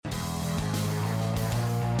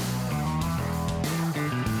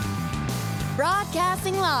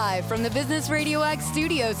Broadcasting live from the Business Radio X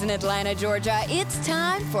studios in Atlanta, Georgia, it's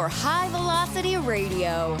time for High Velocity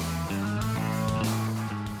Radio.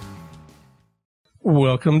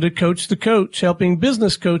 Welcome to Coach the Coach, helping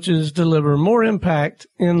business coaches deliver more impact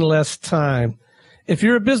in less time. If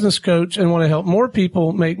you're a business coach and want to help more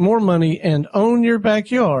people make more money and own your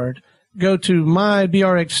backyard, go to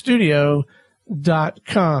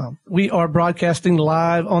mybrxstudio.com. We are broadcasting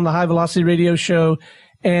live on the High Velocity Radio Show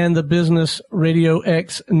and the Business Radio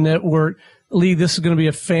X network. Lee, this is going to be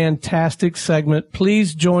a fantastic segment.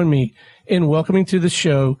 Please join me in welcoming to the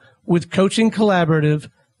show with Coaching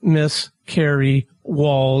Collaborative, Miss Carrie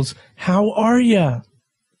Walls. How are you?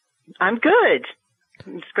 I'm good.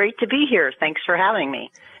 It's great to be here. Thanks for having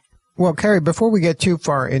me. Well, Carrie, before we get too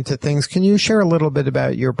far into things, can you share a little bit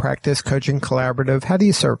about your practice, Coaching Collaborative? How do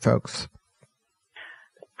you serve folks?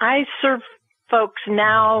 I serve folks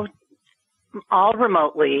now all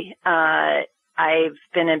remotely. I've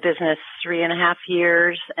been in business 3.5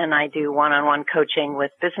 years, and I do one-on-one coaching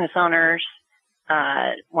with business owners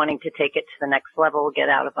wanting to take it to the next level, get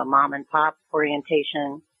out of a mom and pop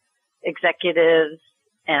orientation, executives,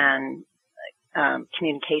 and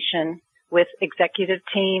communication with executive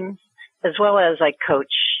teams, as well as I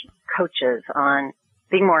coach coaches on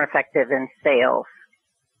being more effective in sales.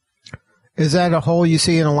 Is that a hole you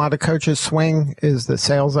see in a lot of coaches swing, is the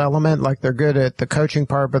sales element? Like they're good at the coaching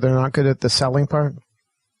part, but they're not good at the selling part?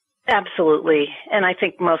 Absolutely. And I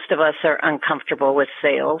think most of us are uncomfortable with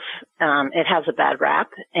sales. It has a bad rap,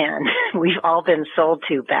 and we've all been sold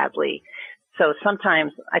to badly. So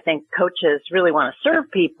sometimes I think coaches really want to serve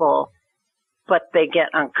people, but they get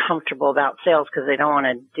uncomfortable about sales because they don't want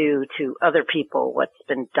to do to other people what's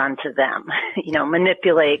been done to them,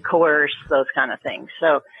 manipulate, coerce, those kind of things.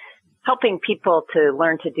 So helping people to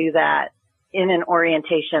learn to do that in an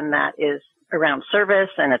orientation that is around service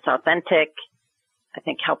and it's authentic, I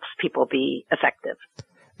think helps people be effective.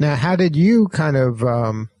 Now, how did you kind of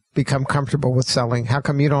become comfortable with selling? How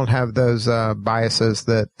come you don't have those biases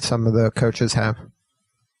that some of the coaches have?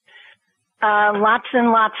 Lots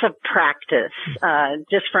and lots of practice,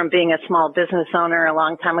 just from being a small business owner a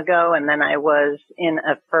long time ago. And then I was in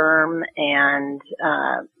a firm and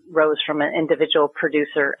rose from an individual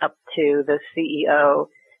producer up to the CEO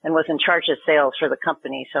and was in charge of sales for the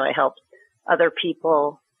company. So I helped other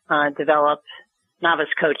people develop,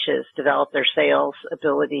 novice coaches develop their sales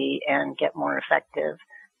ability and get more effective.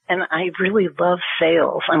 And I really love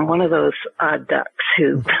sales. I'm one of those odd ducks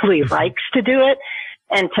who really likes to do it.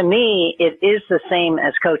 And to me, it is the same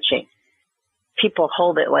as coaching. People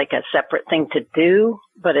hold it like a separate thing to do,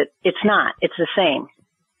 but it's not. It's the same.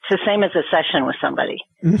 It's the same as a session with somebody.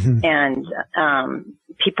 Mm-hmm. And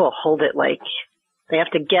people hold it like they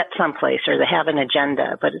have to get someplace or they have an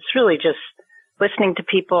agenda, but it's really just listening to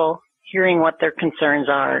people, hearing what their concerns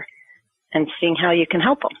are, and seeing how you can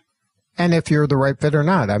help them. And if you're the right fit or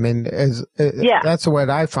not. I mean, that's what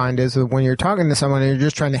I find is that when you're talking to someone and you're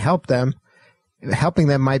just trying to help them, helping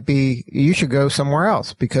them might be, you should go somewhere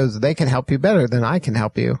else because they can help you better than I can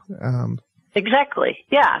help you. Exactly.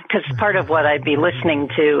 Yeah. Because part of what I'd be listening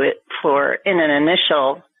to it for in an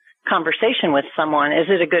initial conversation with someone, is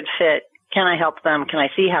it a good fit? Can I help them? Can I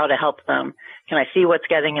see how to help them? Can I see what's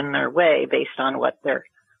getting in their way based on what they're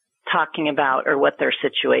talking about or what their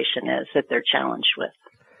situation is that they're challenged with?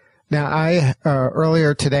 Now, I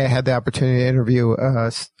earlier today I had the opportunity to interview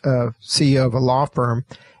a CEO of a law firm,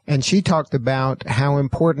 and she talked about how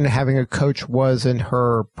important having a coach was in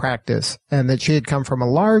her practice, and that she had come from a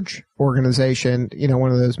large organization,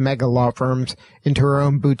 one of those mega law firms, into her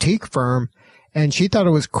own boutique firm, and she thought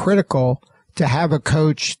it was critical to have a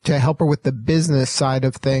coach to help her with the business side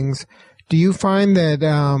of things. Do you find that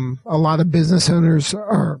a lot of business owners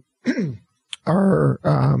are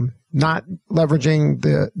not leveraging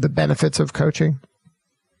the benefits of coaching?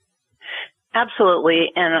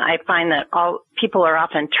 Absolutely. And I find that all people are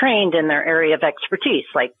often trained in their area of expertise.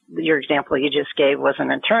 Like your example you just gave was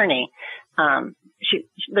an attorney.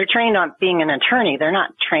 They're trained on being an attorney. They're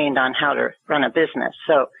not trained on how to run a business.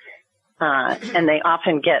 So, and they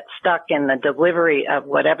often get stuck in the delivery of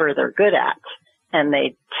whatever they're good at. And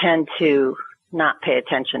they tend to not pay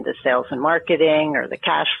attention to sales and marketing or the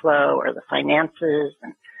cash flow or the finances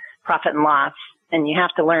and profit and loss. And you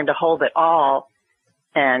have to learn to hold it all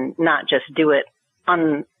and not just do it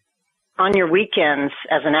on your weekends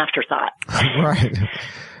as an afterthought. Right.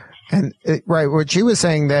 And right, what she was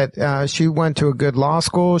saying that she went to a good law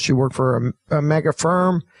school, she worked for a mega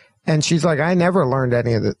firm, and she's like, I never learned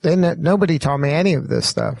any of this. Nobody taught me any of this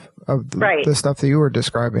stuff, the stuff that you were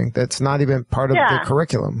describing. That's not even part of the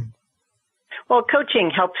curriculum. Well,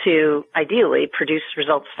 coaching helps you ideally produce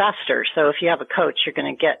results faster. So if you have a coach, you're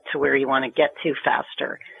going to get to where you want to get to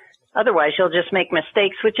faster. Otherwise, you'll just make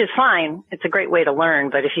mistakes, which is fine. It's a great way to learn,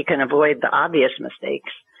 but if you can avoid the obvious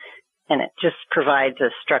mistakes, and it just provides a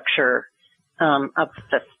structure of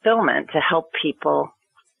fulfillment to help people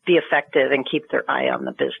be effective and keep their eye on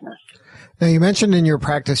the business. Now, you mentioned in your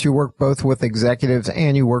practice you work both with executives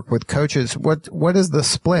and you work with coaches. What is the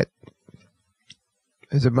split?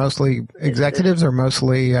 Is it mostly executives or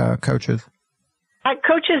mostly coaches?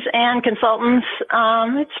 Coaches and consultants.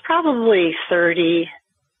 It's probably 30%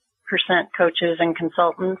 coaches and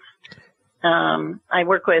consultants. I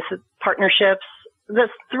work with partnerships. The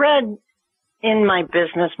thread in my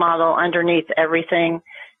business model underneath everything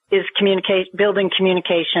is building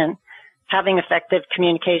communication, having effective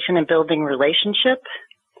communication and building relationship,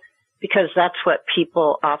 because that's what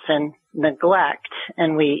people often neglect.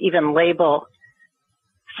 And we even label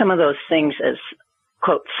some of those things as,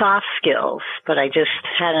 quote, soft skills. But I just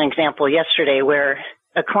had an example yesterday where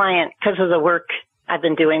a client, because of the work I've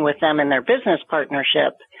been doing with them in their business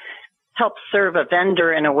partnership, helped serve a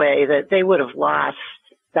vendor in a way that they would have lost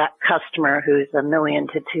that customer who's $1 million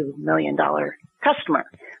to $2 million customer.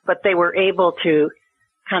 But they were able to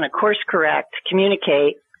kind of course correct,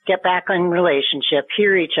 communicate, get back on relationship,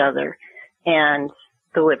 hear each other, and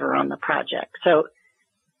deliver on the project. So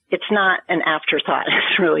it's not an afterthought.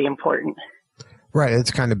 It's really important. Right.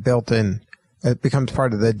 It's kind of built in. It becomes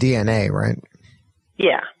part of the DNA, right?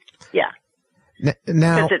 Yeah. Yeah.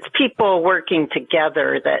 Now, because it's people working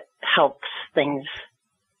together that helps things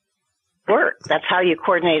work. That's how you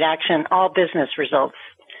coordinate action. All business results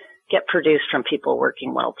get produced from people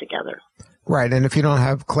working well together. Right. And if you don't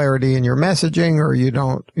have clarity in your messaging, or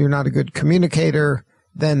you're not a good communicator,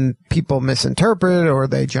 then people misinterpret, or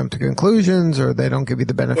they jump to conclusions, or they don't give you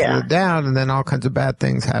the benefit of the doubt, and then all kinds of bad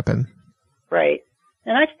things happen. Right.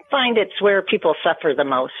 And I find it's where people suffer the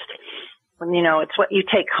most. When, it's what you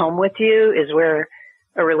take home with you is where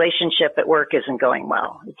a relationship at work isn't going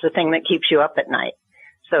well. It's the thing that keeps you up at night.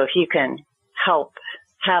 So if you can help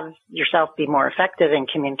have yourself be more effective in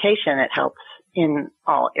communication, it helps in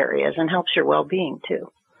all areas and helps your well-being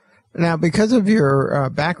too. Now, because of your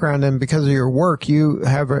background and because of your work, you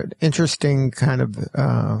have an interesting kind of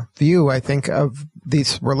view, I think, of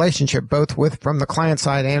this relationship, both from the client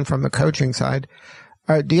side and from the coaching side.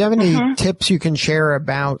 Do you have any tips you can share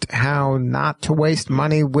about how not to waste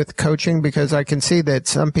money with coaching? Because I can see that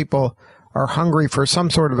some people are hungry for some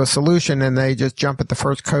sort of a solution and they just jump at the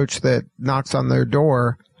first coach that knocks on their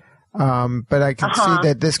door. But I can see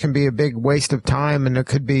that this can be a big waste of time, and it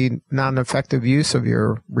could be not an effective use of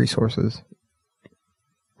your resources.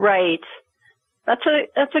 Right. That's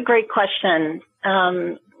a great question.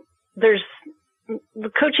 The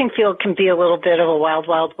coaching field can be a little bit of a wild,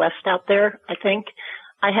 wild west out there, I think.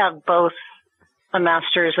 I have both a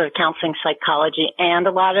master's of counseling psychology and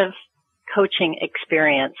a lot of coaching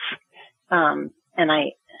experience. And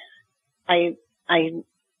I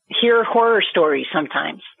hear horror stories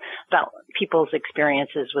sometimes about people's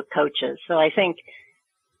experiences with coaches. So I think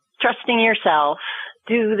trusting yourself,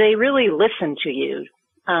 do they really listen to you?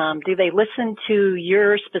 Do they listen to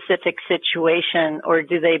your specific situation, or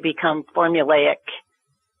do they become formulaic?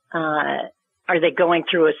 Are they going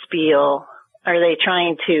through a spiel? Are they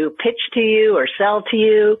trying to pitch to you or sell to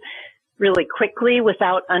you really quickly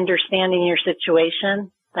without understanding your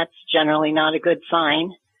situation? That's generally not a good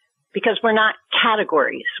sign, because we're not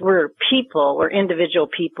categories. We're people. We're individual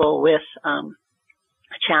people with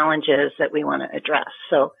challenges that we want to address.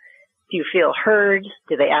 So do you feel heard?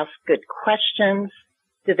 Do they ask good questions?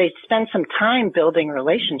 Do they spend some time building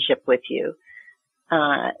relationship with you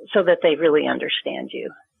so that they really understand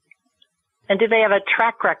you? And do they have a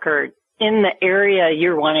track record in the area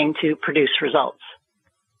you're wanting to produce results?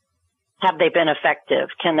 Have they been effective?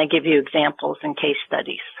 Can they give you examples and case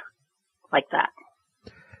studies like that?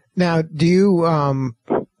 Now, do you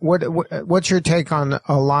what's your take on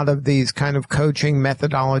a lot of these kind of coaching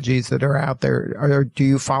methodologies that are out there? Do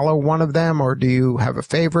you follow one of them, or do you have a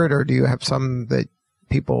favorite, or do you have some that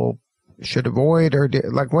people should avoid, or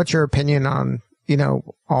what's your opinion on,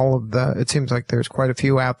 all of it seems like there's quite a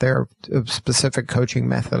few out there of specific coaching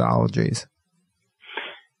methodologies.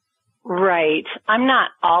 Right. I'm not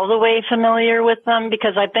all the way familiar with them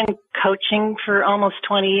because I've been coaching for almost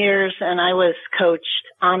 20 years, and I was coached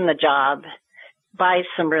on the job by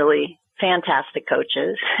some really fantastic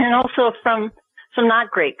coaches and also from some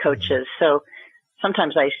not great coaches. So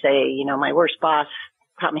sometimes I say, my worst boss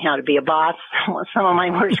taught me how to be a boss. Some of my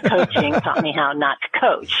worst coaching taught me how not to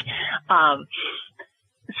coach.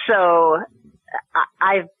 So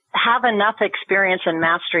I've have enough experience and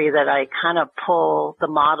mastery that I kind of pull the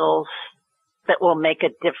models that will make a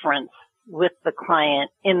difference with the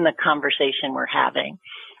client in the conversation we're having.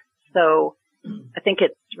 So I think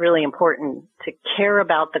it's really important to care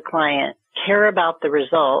about the client, care about the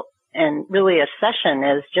result, and really a session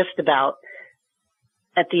is just about,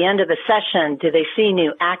 at the end of the session, do they see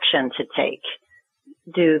new action to take?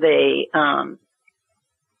 Do they,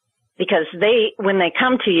 because when they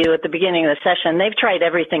come to you at the beginning of the session, they've tried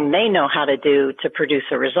everything they know how to do to produce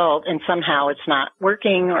a result, and somehow it's not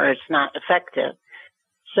working or it's not effective.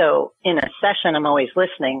 So in a session, I'm always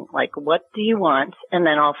listening, like, what do you want? And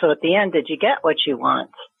then also at the end, did you get what you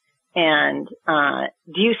want? And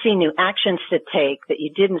do you see new actions to take that you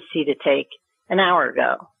didn't see to take an hour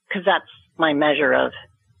ago? Because that's my measure of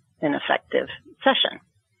an effective session.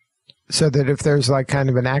 So that if there's like kind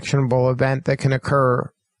of an actionable event that can occur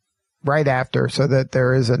right after, so that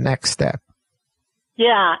there is a next step.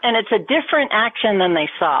 Yeah, and it's a different action than they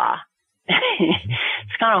saw.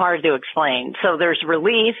 It's kind of hard to explain. So there's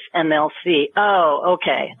relief, and they'll see, oh,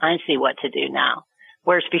 okay, I see what to do now.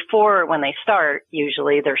 Whereas before, when they start,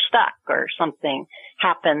 usually they're stuck or something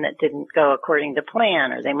happened that didn't go according to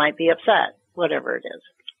plan, or they might be upset, whatever it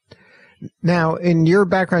is. Now, in your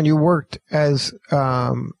background, you worked as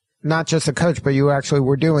not just a coach, but you actually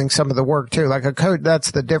were doing some of the work too. Like a coach,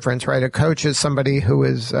 that's the difference, right? A coach is somebody who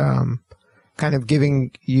is kind of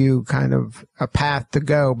giving you kind of a path to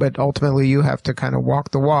go, but ultimately you have to kind of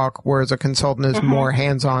walk the walk, whereas a consultant is more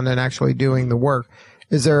hands-on and actually doing the work.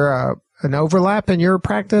 Is there an overlap in your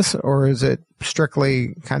practice, or is it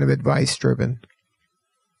strictly kind of advice-driven?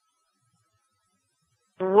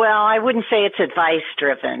 Well, I wouldn't say it's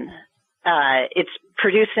advice-driven. It's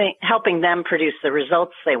helping them produce the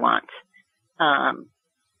results they want.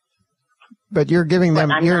 But you're giving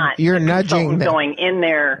them, you're nudging them, going in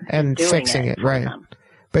there and fixing it, right? Them.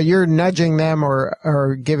 But you're nudging them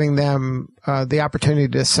or giving them the opportunity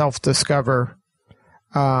to self-discover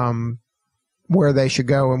where they should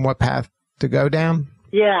go and what path to go down.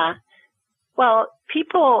 Yeah. Well,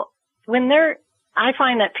 I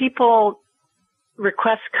find that people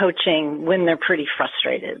request coaching when they're pretty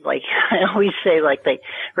frustrated. Like I always say, like they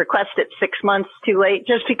request it 6 months too late,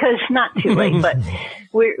 just because it's not too late, but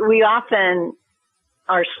we often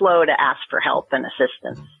are slow to ask for help and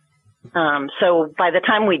assistance. So by the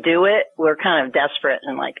time we do it, we're kind of desperate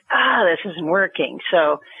and like, this isn't working.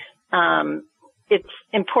 So, it's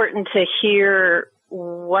important to hear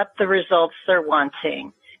what the results they're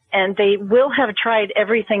wanting. And they will have tried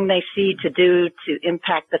everything they see to do to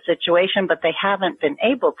impact the situation, but they haven't been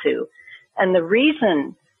able to. And the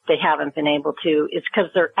reason they haven't been able to is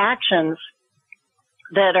because their actions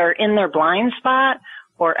that are in their blind spot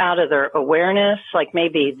or out of their awareness, like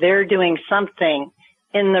maybe they're doing something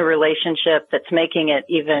in the relationship that's making it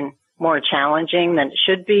even more challenging than it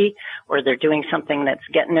should be, or they're doing something that's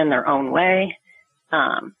getting in their own way.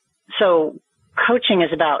 So coaching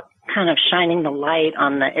is about kind of shining the light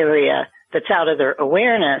on the area that's out of their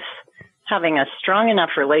awareness, having a strong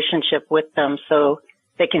enough relationship with them so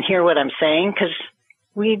they can hear what I'm saying, because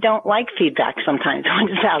we don't like feedback sometimes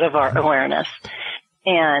when it's out of our awareness.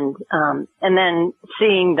 And then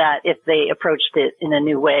seeing that if they approached it in a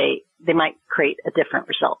new way, they might create a different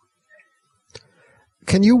result.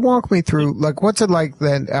 Can you walk me through, like, what's it like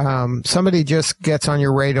that somebody just gets on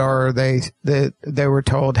your radar, or they were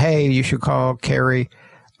told, hey, you should call Carrie?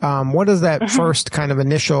 What does that first kind of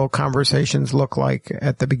initial conversations look like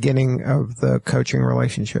at the beginning of the coaching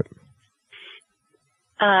relationship?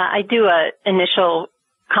 I do an initial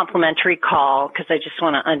complimentary call because I just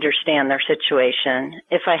want to understand their situation.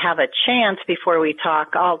 If I have a chance before we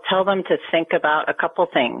talk, I'll tell them to think about a couple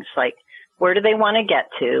things, like where do they want to get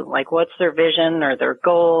to? Like what's their vision or their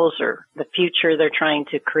goals or the future they're trying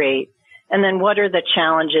to create? And then what are the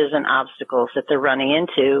challenges and obstacles that they're running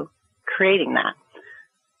into creating that?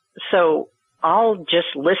 So I'll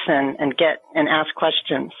just listen and ask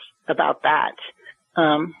questions about that,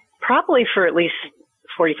 probably for at least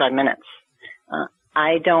 45 minutes.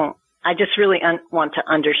 I just really want to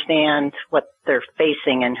understand what they're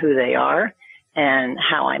facing and who they are and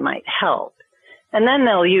how I might help. And then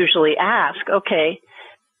they'll usually ask, okay,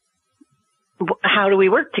 how do we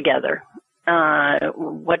work together?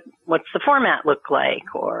 What's the format look like,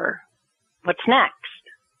 or what's next?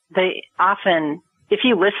 They often, if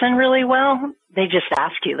you listen really well, they just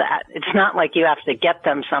ask you that. It's not like you have to get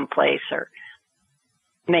them someplace or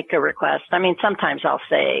make a request. I mean, sometimes I'll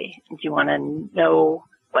say, do you want to know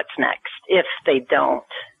what's next? If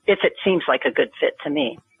it seems like a good fit to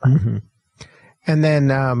me. Mm-hmm. And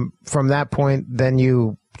then from that point, then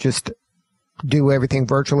you just do everything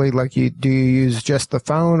virtually? Like, do you use just the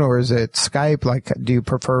phone, or is it Skype? Like, do you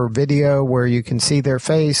prefer video where you can see their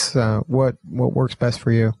face? What works best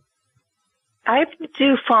for you? I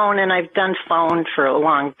do phone, and I've done phone for a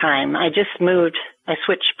long time. I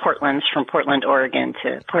switched Portlands from Portland, Oregon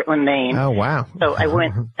to Portland, Maine. Oh, wow. So I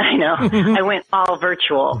went all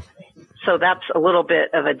virtual. So that's a little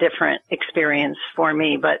bit of a different experience for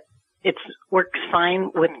me, but it works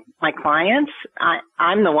fine with my clients.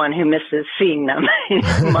 I'm the one who misses seeing them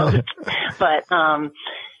most, but,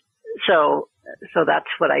 so that's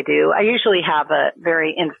what I do. I usually have a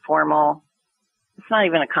very informal, it's not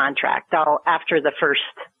even a contract. After the first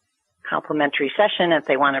complimentary session, if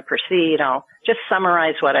they want to proceed, I'll just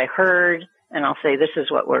summarize what I heard, and I'll say, this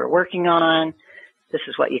is what we're working on. This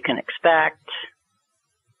is what you can expect.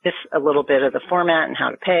 This a little bit of the format and how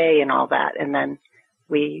to pay and all that. And then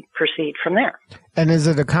we proceed from there. And is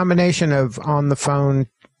it a combination of on the phone,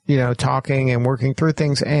 talking and working through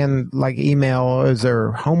things, and like email? Is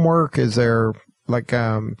there homework? Is there like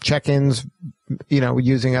check-ins,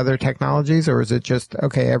 using other technologies, or is it just,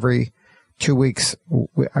 okay, every 2 weeks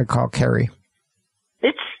I call Carrie?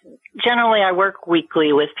 It's generally I work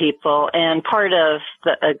weekly with people, and part of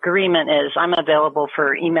the agreement is I'm available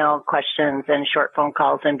for email questions and short phone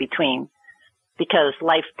calls in between, because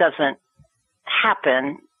life doesn't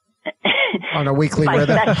happen on a weekly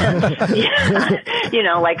rhythm.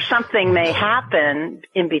 Like something may happen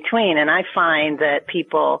in between, and I find that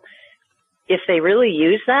people, if they really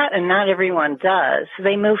use that, and not everyone does,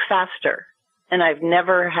 they move faster. And I've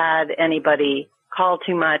never had anybody call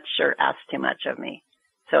too much or ask too much of me.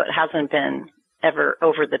 So it hasn't been ever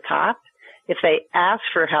over the top. If they ask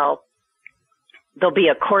for help, there'll be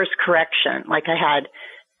a course correction. Like I had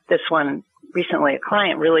this one recently, a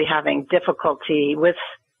client really having difficulty with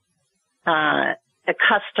a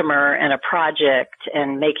customer and a project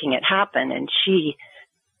and making it happen. And she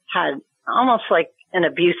had almost like an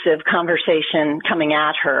abusive conversation coming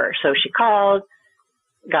at her. So she called,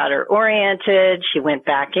 got her oriented. She went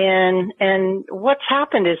back in. And what's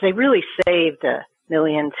happened is they really saved $1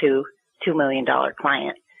 million to $2 million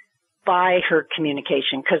client by her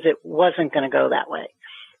communication, because it wasn't going to go that way.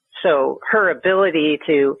 So her ability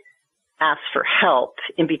to ask for help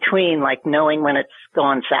in between, like knowing when it's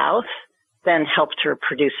gone south, then helped her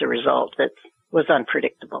produce a result that was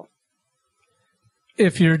unpredictable.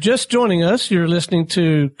 If you're just joining us, you're listening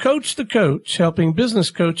to Coach the Coach, helping business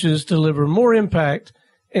coaches deliver more impact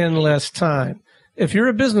in less time. If you're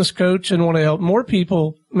a business coach and want to help more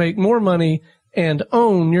people make more money and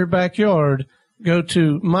own your backyard, go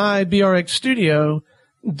to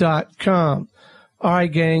mybrxstudio.com. All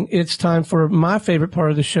right, gang, it's time for my favorite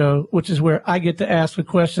part of the show, which is where I get to ask a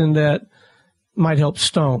question that might help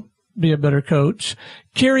Stone be a better coach.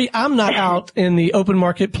 Carrie, I'm not out in the open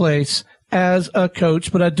marketplace as a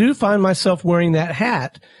coach, but I do find myself wearing that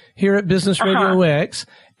hat here at Business Radio X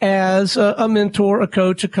as a mentor, a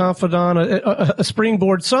coach, a confidant, a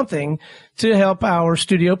springboard, something to help our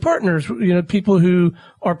studio partners, people who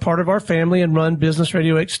are part of our family and run Business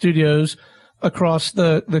Radio X studios across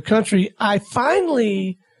the country. I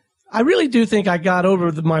really do think I got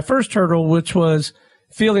over my first hurdle, which was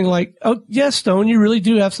feeling like, oh, yes, Stone, you really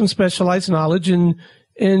do have some specialized knowledge, and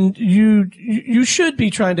you should be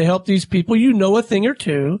trying to help these people. You know a thing or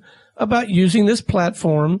two about using this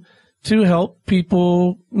platform to help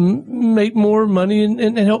people make more money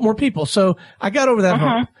and help more people. So I got over that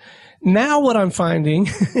hump. Now what I'm finding,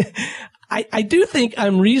 I do think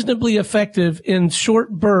I'm reasonably effective in short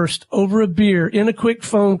bursts over a beer, in a quick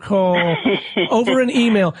phone call, over an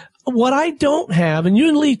email. What I don't have, and you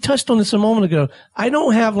and Lee touched on this a moment ago, I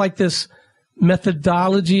don't have like this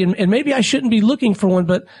methodology, and maybe I shouldn't be looking for one,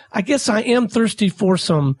 but I guess I am thirsty for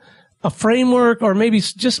a framework, or maybe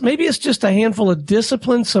it's just a handful of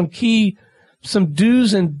disciplines, some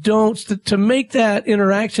do's and don'ts to make that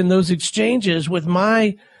interaction, those exchanges with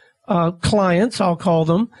my clients, I'll call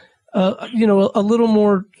them, a little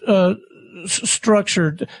more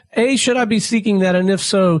structured. Should I be seeking that? And if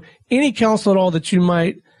so, any counsel at all that you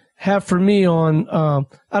might have for me on,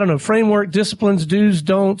 framework, disciplines, do's,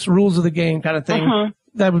 don'ts, rules of the game kind of thing,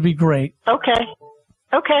 that would be great. Okay.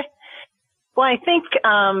 Well, I think,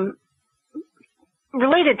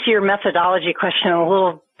 related to your methodology question a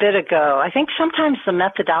little bit ago, I think sometimes the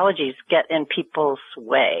methodologies get in people's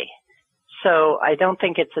way. So I don't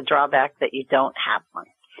think it's a drawback that you don't have one.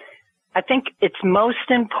 I think it's most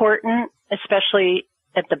important, especially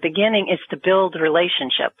at the beginning, is to build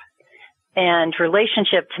relationship. And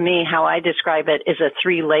relationship, to me, how I describe it, is a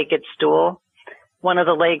 3-legged stool. One of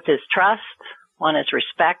the legs is trust, one is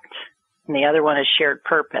respect, and the other one is shared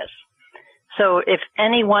purpose. So if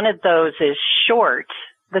any one of those is short,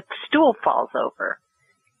 the stool falls over.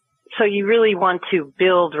 So you really want to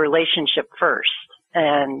build relationship first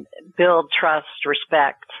and build trust,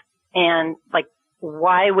 respect, and like,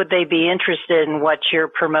 why would they be interested in what you're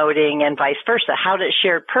promoting and vice versa? How does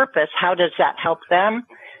shared purpose, how does that help them?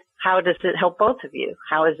 How does it help both of you?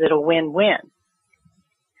 How is it a win-win?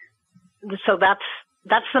 So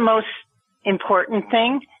that's the most important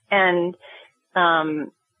thing. And,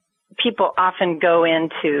 people often go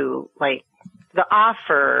into like the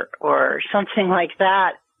offer or something like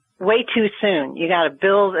that way too soon. You got to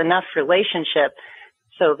build enough relationship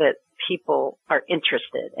so that people are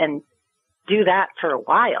interested, and do that for a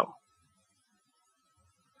while.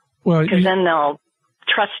 Well, because then they'll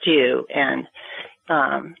trust you and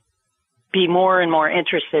be more and more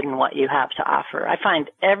interested in what you have to offer. I find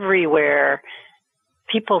everywhere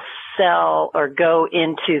people sell or go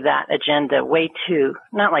into that agenda way too,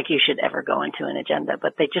 not like you should ever go into an agenda,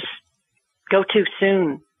 but they just go too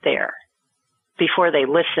soon there before they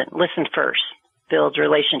listen. Listen first. Build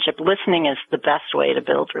relationship. Listening is the best way to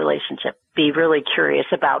build relationship. Be really curious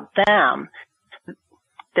about them,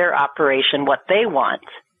 their operation, what they want,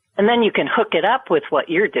 and then you can hook it up with what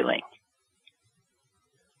you're doing.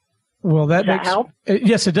 Well, that makes help?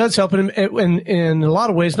 Yes, it does help, and in a lot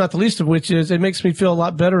of ways, not the least of which is it makes me feel a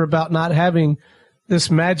lot better about not having this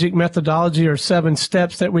magic methodology or 7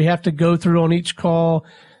 steps that we have to go through on each call,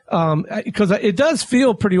 because it does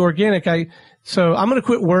feel pretty organic. So I'm going to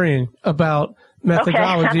quit worrying about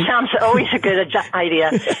methodology. Okay, that sounds always a good idea.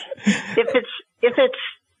 If it's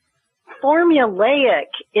formulaic,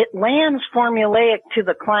 it lands formulaic to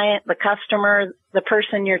the client, the customer, the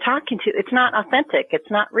person you're talking to. It's not authentic. It's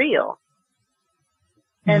not real.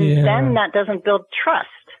 And then that doesn't build trust.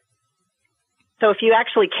 So if you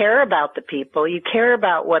actually care about the people, you care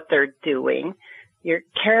about what they're doing, you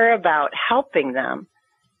care about helping them,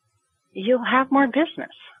 you'll have more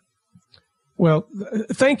business. Well,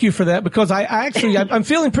 thank you for that, because I'm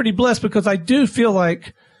feeling pretty blessed, because I do feel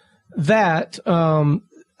like that,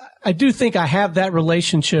 I do think I have that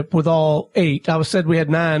relationship with all 8. I said we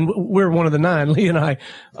had 9. We're one of the 9, Lee and I.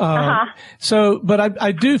 So, but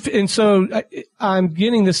I do, and so I'm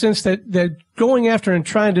getting the sense that going after and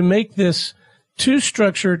trying to make this too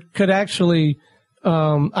structured could actually,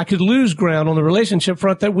 I could lose ground on the relationship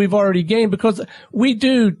front that we've already gained, because we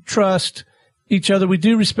do trust each other, we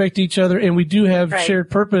do respect each other, and we do have shared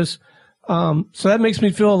purpose. So that makes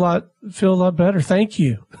me feel a lot better. Thank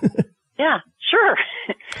you. Yeah, sure.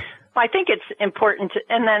 Well, I think it's important to,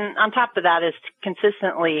 and then on top of that is to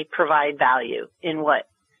consistently provide value in what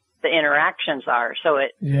the interactions are. So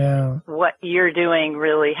what you're doing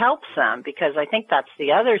really helps them, because I think that's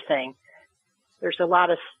the other thing. There's a lot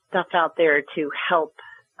of stuff out there to help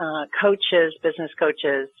coaches, business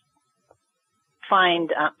coaches,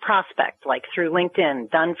 find prospect, like through LinkedIn,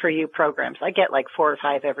 done for you programs. I get like 4 or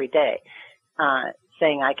 5 every day,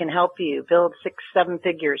 saying I can help you build 6-7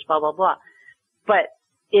 figures, blah, blah, blah. But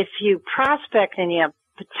if you prospect and you have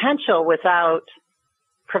potential without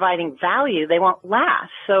providing value, they won't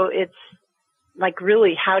last. So it's like,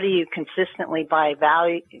 really, how do you consistently buy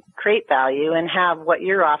value, create value, and have what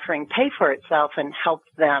you're offering pay for itself and help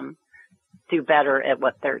them do better at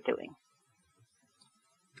what they're doing?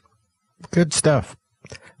 Good stuff.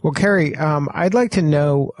 Well, Carrie, I'd like to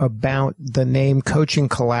know about the name Coaching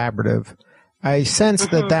Collaborative. I sense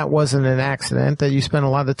that wasn't an accident, that you spent a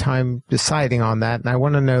lot of time deciding on that, and I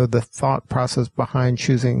want to know the thought process behind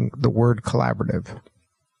choosing the word collaborative.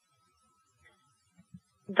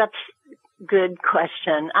 That's a good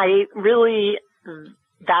question. I really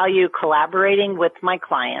value collaborating with my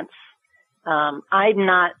clients.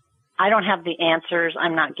 I don't have the answers.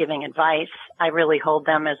 I'm not giving advice. I really hold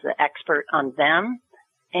them as the expert on them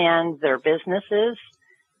and their businesses.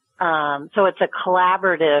 So it's a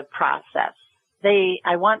collaborative process.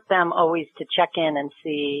 I want them always to check in and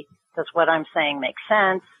see, does what I'm saying make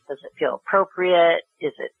sense? Does it feel appropriate?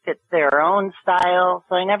 Is it fit their own style?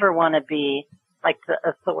 So I never want to be like the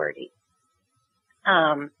authority.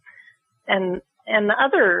 And the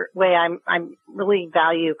other way I really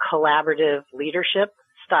value collaborative leadership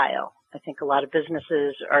style. I think a lot of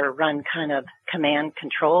businesses are run kind of command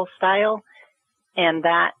control style, and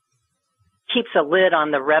that keeps a lid on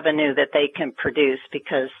the revenue that they can produce,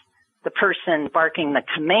 because the person barking the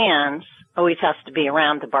commands always has to be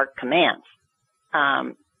around to bark commands.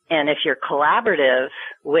 And if you're collaborative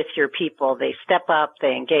with your people, they step up,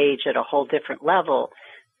 they engage at a whole different level.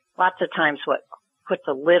 Lots of times what puts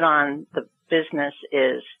a lid on the business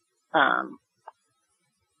is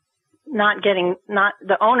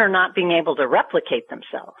the owner not being able to replicate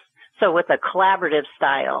themselves. So with a collaborative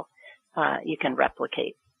style, you can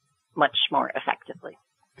replicate much more effectively.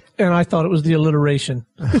 And I thought it was the alliteration.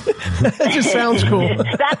 That just sounds cool.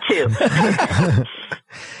 That too.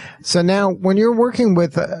 So now when you're working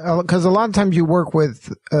with, because a lot of times you work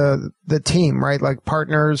with the team, right? Like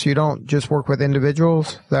partners, you don't just work with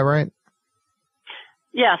individuals. Is that right?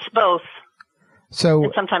 Yes, both. So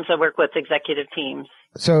and sometimes I work with executive teams.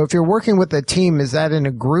 So if you're working with a team, is that in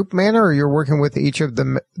a group manner, or you're working with each of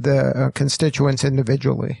the constituents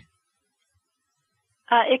individually?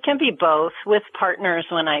 It can be both. With partners,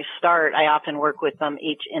 when I start, I often work with them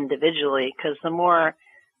each individually, because the more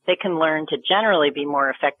they can learn to generally be more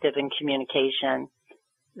effective in communication,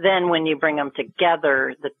 then when you bring them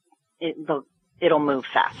together, it'll move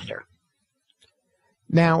faster.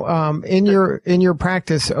 Now, in your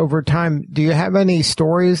practice over time, do you have any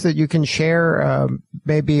stories that you can share?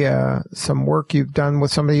 Maybe some work you've done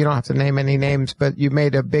with somebody. You don't have to name any names, but you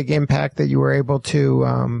made a big impact that you were able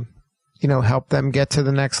to, help them get to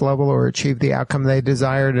the next level or achieve the outcome they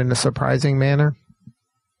desired in a surprising manner.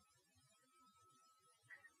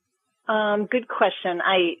 Good question.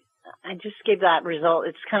 I just gave that result.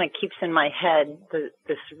 It kind of keeps in my head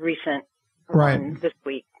this recent one this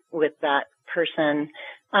week with that person.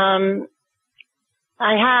 I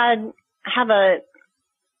have a,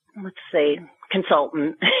 let's say,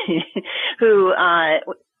 consultant who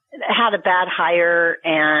had a bad hire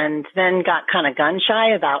and then got kind of gun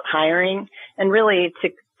shy about hiring. And really, to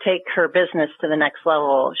take her business to the next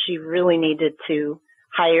level, she really needed to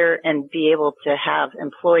hire and be able to have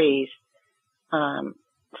employees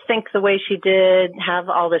think the way she did, have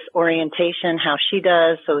all this orientation how she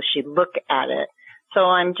does, so she'd look at it. So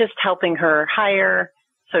I'm just helping her hire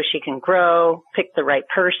so she can grow, pick the right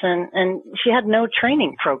person. And she had no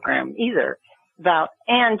training program either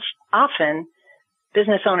and often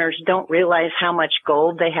business owners don't realize how much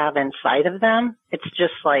gold they have inside of them. It's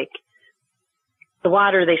just like the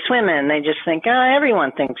water they swim in. They just think, oh,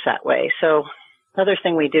 everyone thinks that way. So the other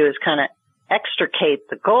thing we do is kind of extricate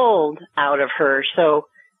the gold out of her. So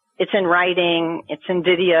it's in writing, it's in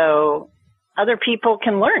video. Other people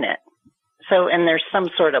can learn it. So, and there's some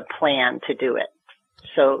sort of plan to do it.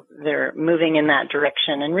 So they're moving in that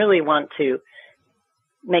direction and really want to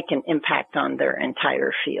make an impact on their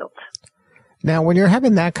entire field. Now, when you're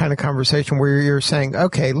having that kind of conversation where you're saying,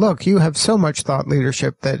 okay, look, you have so much thought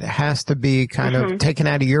leadership that has to be kind of taken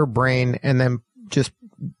out of your brain and then just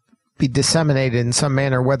be disseminated in some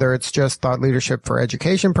manner, whether it's just thought leadership for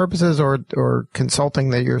education purposes or consulting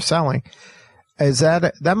that you're selling.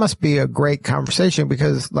 That must be a great conversation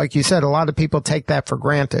because, like you said, a lot of people take that for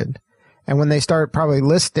granted. And when they start probably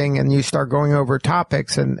listing and you start going over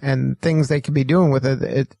topics and things they could be doing with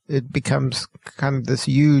it, it becomes kind of this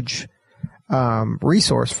huge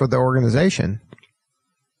resource for the organization.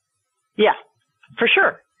 Yeah, for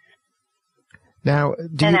sure. Now,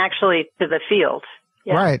 actually to the field.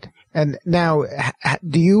 Yeah. Right. And now,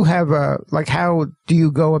 do you have how do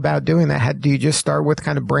you go about doing that? Do you just start with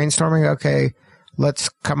kind of brainstorming? Okay, let's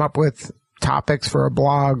come up with topics for a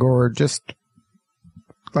blog, or just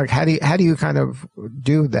like how do you kind of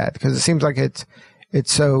do that? Because it seems like it's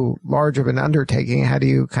so large of an undertaking. How do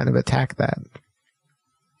you kind of attack that?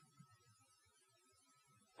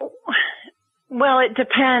 Well, it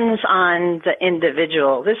depends on the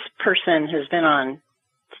individual. This person has been on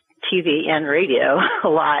TV and radio a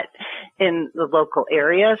lot in the local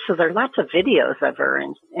area, so there are lots of videos of her,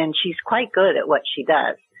 and she's quite good at what she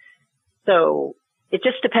does. So it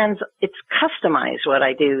just depends. It's customized what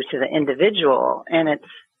I do to the individual, and it's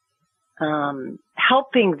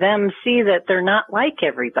helping them see that they're not like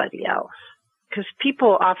everybody else. Because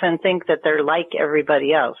people often think that they're like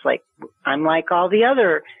everybody else, like I'm like all the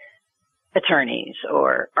other attorneys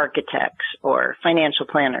or architects or financial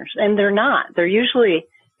planners, and they're not. They're usually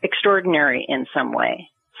extraordinary in some way.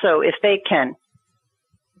 So if they can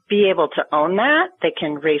be able to own that, they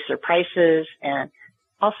can raise their prices and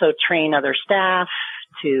also train other staff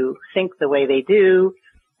to think the way they do.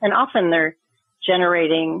 And often they're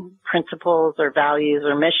generating principles or values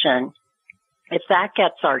or mission. If that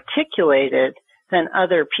gets articulated, then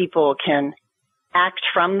other people can act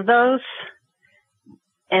from those.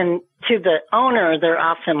 And to the owner, they're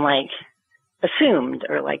often like assumed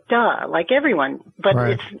or like, duh, like everyone, but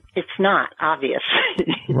right. It's not obvious.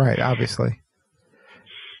 Right. Obviously.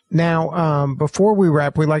 Now, before we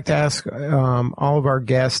wrap, we like to ask all of our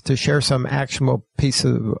guests to share some actionable piece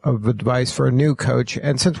of advice for a new coach.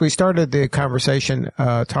 And since we started the conversation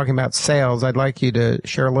talking about sales, I'd like you to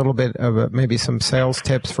share a little bit of maybe some sales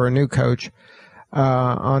tips for a new coach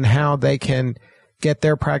on how they can get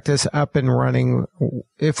their practice up and running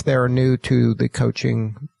if they're new to the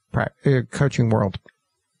coaching world.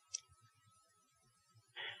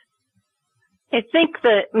 I think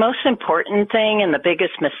the most important thing and the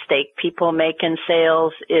biggest mistake people make in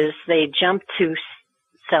sales is they jump to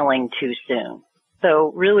selling too soon.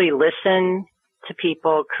 So really listen to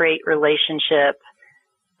people, create relationship,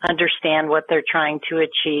 understand what they're trying to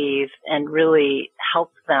achieve, and really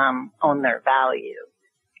help them own their value.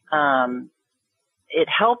 It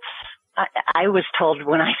helps. I was told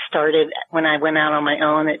when I went out on my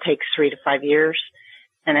own, it takes 3 to 5 years.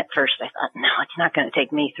 And at first I thought, no, it's not going to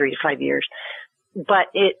take me 3 to 5 years. But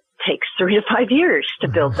it takes 3 to 5 years to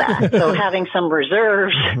build that. So having some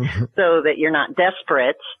reserves so that you're not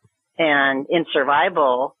desperate and in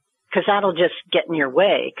survival, because that'll just get in your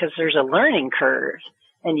way, because there's a learning curve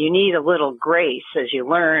and you need a little grace as you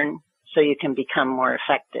learn so you can become more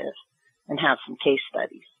effective and have some case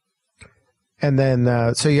studies. And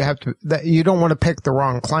then, so you have to, you don't want to pick the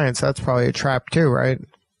wrong clients. That's probably a trap too, right?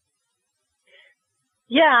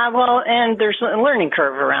 Yeah, well, and there's a learning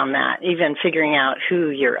curve around that, even figuring out who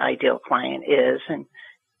your ideal client is and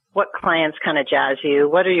what clients kind of jazz you.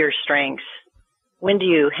 What are your strengths? When do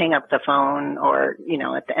you hang up the phone or,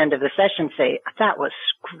 at the end of the session say, that was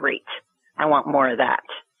great. I want more of that.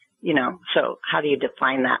 So how do you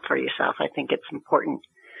define that for yourself? I think it's important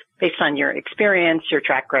based on your experience, your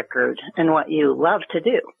track record, and what you love to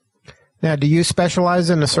do. Now, do you specialize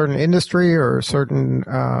in a certain industry or a certain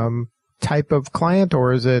type of client,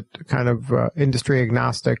 or is it kind of industry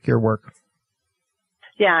agnostic, your work?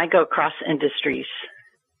 Yeah, I go across industries.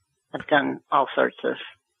 I've done all sorts of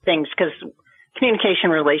things because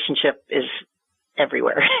communication relationship is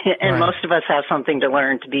everywhere. And Most of us have something to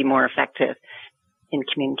learn to be more effective in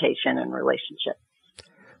communication and relationship.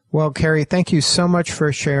 Well, Carrie, thank you so much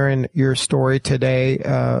for sharing your story today.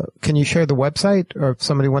 Can you share the website, or if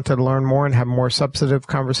somebody wanted to learn more and have more substantive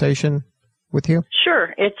conversation with you?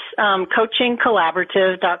 Sure. It's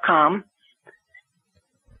coachingcollaborative.com.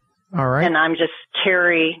 All right. And I'm just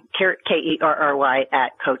Kerry, Kerry,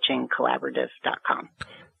 at coachingcollaborative.com.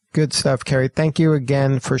 Good stuff, Carrie. Thank you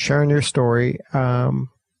again for sharing your story. I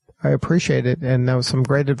appreciate it. And that was some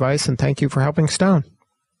great advice. And thank you for helping Stone.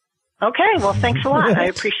 Okay. Well, thanks a lot. I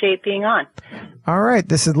appreciate being on. All right.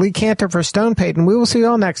 This is Lee Cantor for Stone Payton. We will see you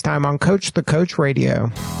all next time on Coach the Coach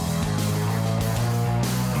Radio.